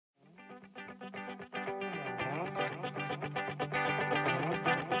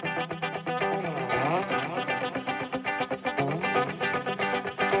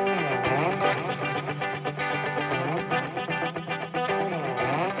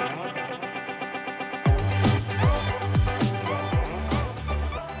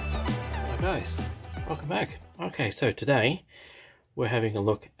back. Okay, so today we're having a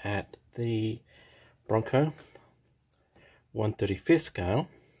look at the Bronco 1/35 scale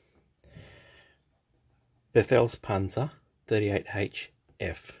Befehlspanzer 38H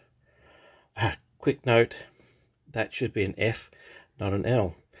F. Quick note, that should be an F, not an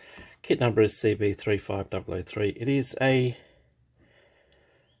L. Kit number is CB35003. It is a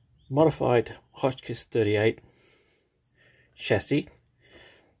modified Hotchkiss 38 chassis.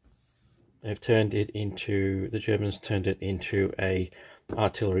 They've turned it into, the Germans turned it into a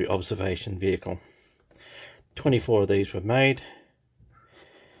artillery observation vehicle. 24 of these were made.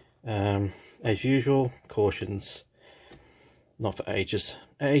 As usual, cautions, not for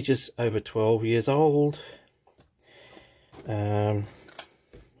ages over 12 years old. I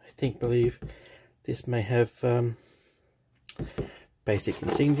believe this may have basic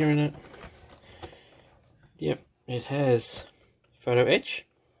insignia in it. Yep, it has photo etch.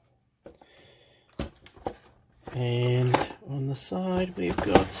 And on the side we've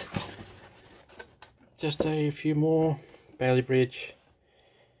got just a few more. Bailey bridge,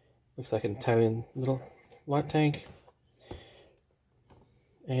 looks like an Italian little light tank,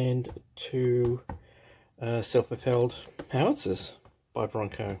 and two self-propelled howitzers by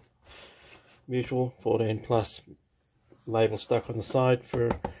Bronco. Usual 14 plus label stuck on the side for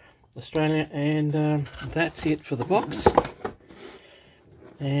Australia, and that's it for the box.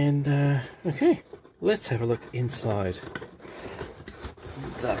 And okay, let's have a look inside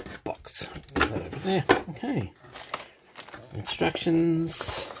the box. Put that over there. Okay.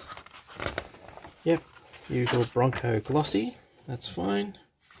 Instructions. Yep. Usual Bronco glossy. That's fine.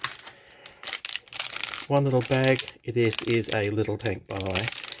 One little bag. This is a little tank, by the way.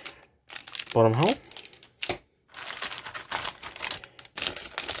 Bottom hole.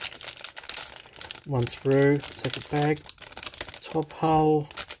 One screw. Second bag. Top hull.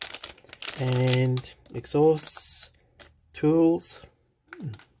 And exhausts, tools.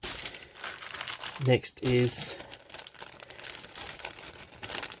 Next is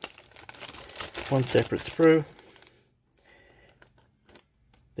one separate sprue.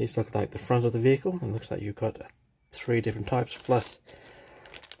 These look like the front of the vehicle. It looks like you've got 3 different types plus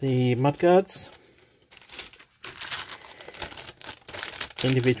the mudguards.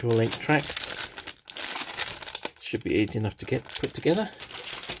 Individual link tracks. Should be easy enough to get put together.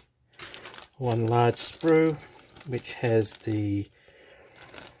 One large sprue which has the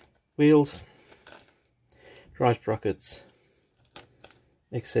wheels, drive sprockets,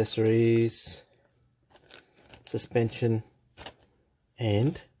 accessories, suspension,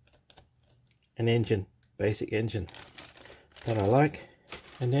 and an engine, basic engine that I like.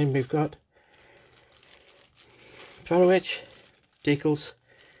 And then we've got photo etch, decals.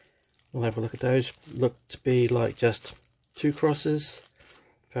 We'll have a look at those. Look to be like just 2 crosses,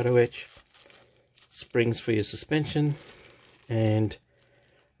 photo etch, springs for your suspension, and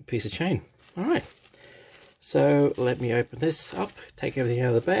a piece of chain. Alright, so let me open this up, take everything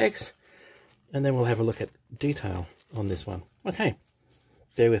out of the bags, and then we'll have a look at detail on this one. Okay,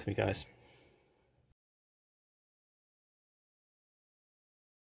 bear with me, guys.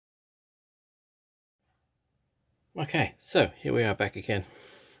 Okay, so here we are back again.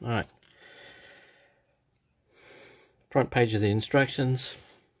 Alright, front page of the instructions.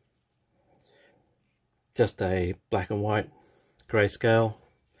 Just a black and white grayscale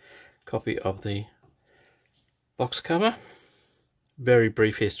copy of the box cover. Very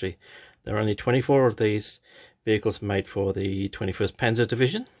brief history. There are only 24 of these vehicles made for the 21st Panzer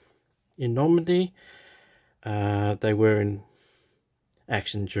Division in Normandy. They were in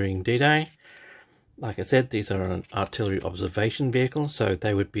action during D-Day. Like I said, these are an artillery observation vehicle, so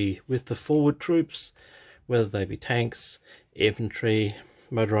they would be with the forward troops, whether they be tanks, infantry,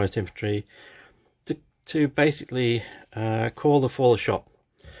 motorized infantry, to basically call the fall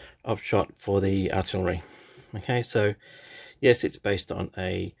of shot for the artillery. Okay, so yes, it's based on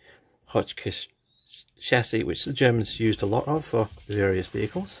a Hotchkiss chassis, which the Germans used a lot of for various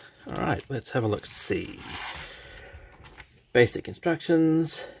vehicles. Alright, let's have a look. See. Basic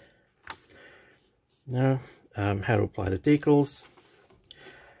instructions. No, how to apply the decals.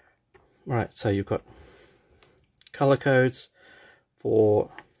 Right, so you've got color codes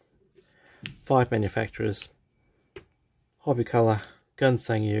for 5 manufacturers: Hobby Color, Gun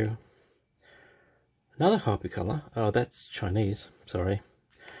Sangyu, another Hobby Color, oh that's Chinese, sorry,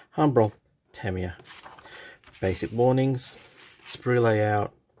 Humbrol, Tamiya. Basic warnings, sprue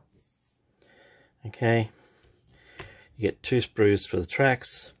layout. Okay, you get 2 sprues for the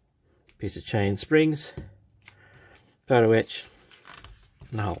tracks, piece of chain, springs, photo etch,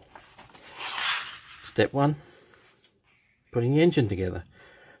 and a hole. Step 1, putting the engine together.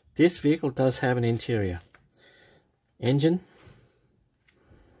 this vehicle does have an interior. Engine,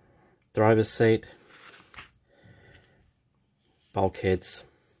 driver's seat, bulkheads,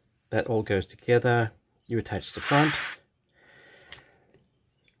 that all goes together. You attach the front,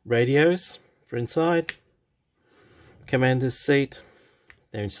 radios for inside, commander's seat,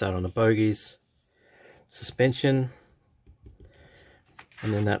 then you start on the bogies, suspension,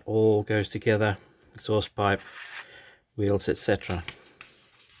 and then that all goes together, exhaust pipe, wheels, etc.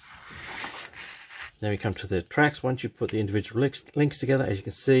 Then we come to the tracks. Once you put the individual links together, as you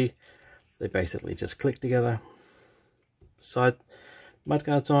can see, they basically just click together. Side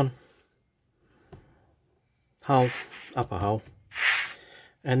mudguards on, hull, upper hull,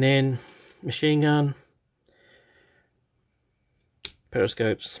 and then machine gun,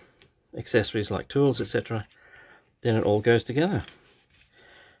 periscopes, accessories like tools, etc. Then it all goes together.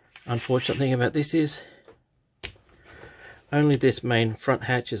 Unfortunate thing about this is only this main front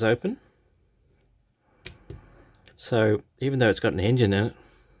hatch is open. So even though it's got an engine in it,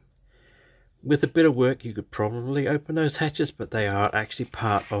 with a bit of work you could probably open those hatches, but they are actually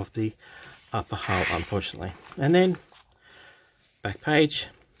part of the upper hull, unfortunately. And then back page,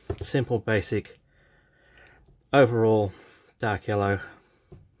 simple basic overall dark yellow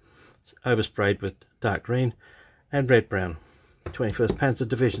oversprayed with dark green and red brown, 21st Panzer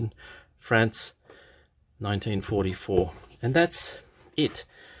Division, France, 1944. And that's it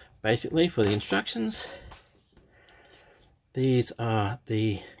basically for the instructions. These are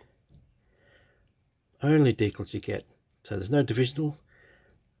the only decals you get. So there's no divisional,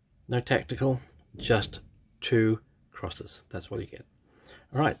 no tactical, just 2 crosses. That's what you get.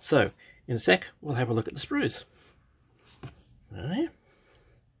 Alright, so in a sec we'll have a look at the sprues. Right.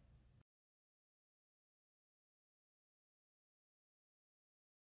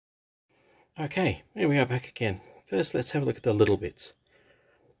 Okay, here we are back again. First let's have a look at the little bits.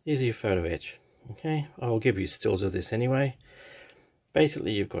 These are your photo etch. Okay, I'll give you stills of this anyway.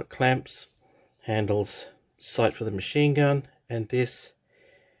 Basically you've got clamps, handles, sight for the machine gun, and this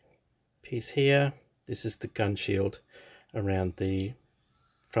piece here, this is the gun shield around the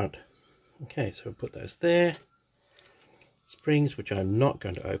front. Okay, so we'll put those there. Springs, which I'm not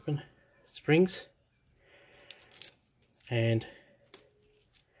going to open. Springs. And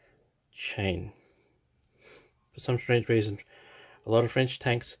chain. For some strange reason, a lot of French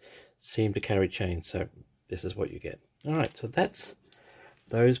tanks seem to carry chains, so this is what you get. Alright, so that's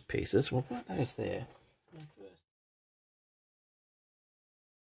those pieces. We'll put those there.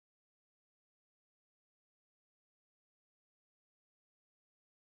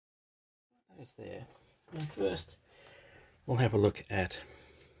 Those there. And first, we'll have a look at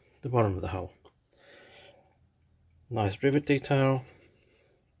the bottom of the hull. Nice rivet detail.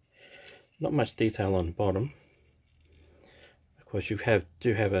 Not much detail on the bottom. Of course, you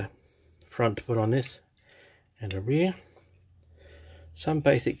do have a front to put on this and a rear. Some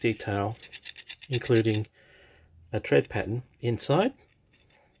basic detail, including a tread pattern inside.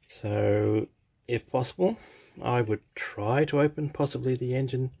 So, if possible, I would try to open possibly the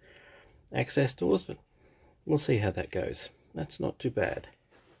engine access doors, but we'll see how that goes. That's not too bad.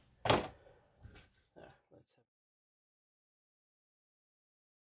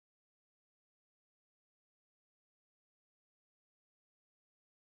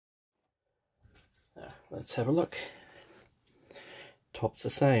 Let's have a look. Top's the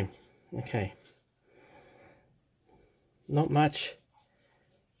same. Okay. Not much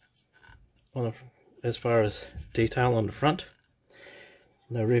on as far as detail on the front.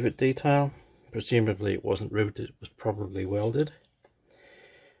 No rivet detail. Presumably it wasn't riveted, it was probably welded.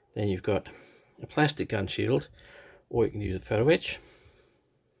 Then you've got a plastic gun shield, or you can use a photo etch.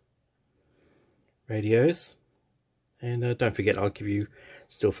 Radios. And don't forget, I'll give you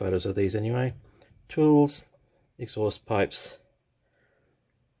still photos of these anyway. Tools, exhaust pipes,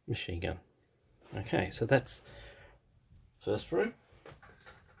 machine gun. Okay, so that's first room.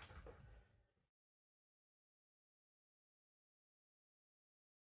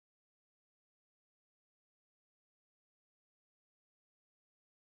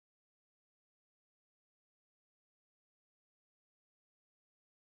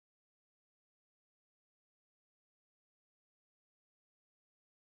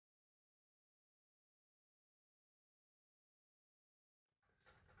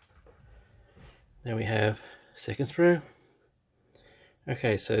 Then we have second sprue.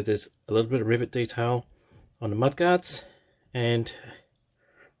 Okay, so there's a little bit of rivet detail on the mudguards, and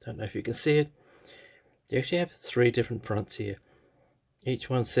don't know if you can see it. You actually have 3 different fronts here. Each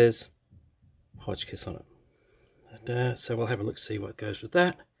one says Hotchkiss on it. And, so we'll have a look to see what goes with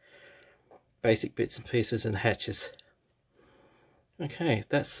that. Basic bits and pieces and hatches. Okay,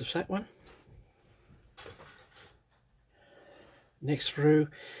 that's that one. Next through,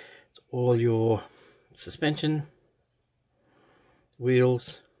 it's all your suspension,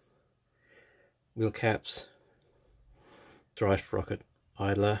 wheels, wheel caps, dry sprocket,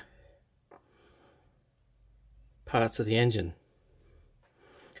 idler, parts of the engine.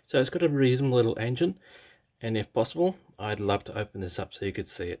 So it's got a reasonable little engine, and if possible, I'd love to open this up so you could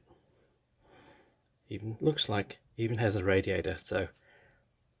see it. Even looks like even has a radiator, so,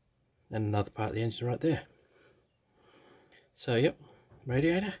 and another part of the engine right there. So yep,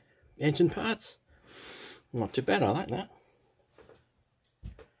 radiator, engine parts, not too bad, I like that.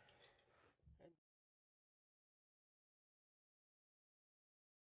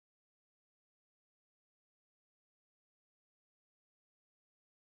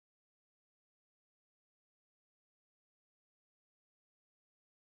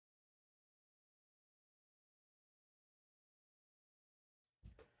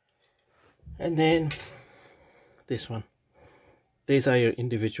 And then this one. These are your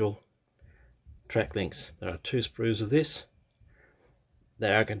individual track links. There are 2 sprues of this.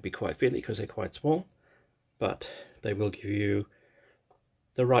 They are going to be quite fiddly because they're quite small, but they will give you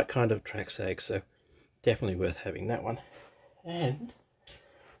the right kind of track sag, so definitely worth having that one. And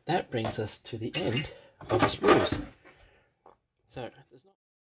that brings us to the end of the sprues. So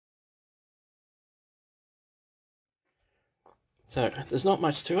there's not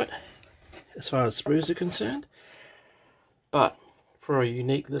much to it as far as sprues are concerned, but for a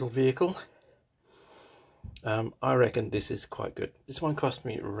unique little vehicle, I reckon this is quite good. This one cost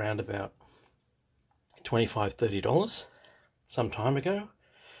me around about $25–30 some time ago.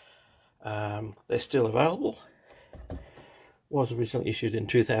 They're still available. Was originally issued in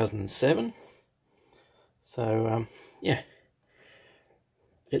 2007. So yeah,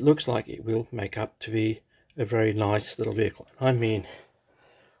 it looks like it will make up to be a very nice little vehicle. I mean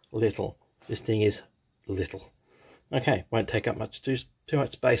little. This thing is little. Okay, won't take up too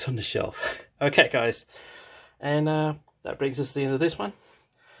much space on the shelf. Okay guys, and that brings us to the end of this one,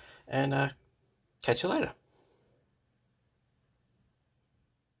 and catch you later.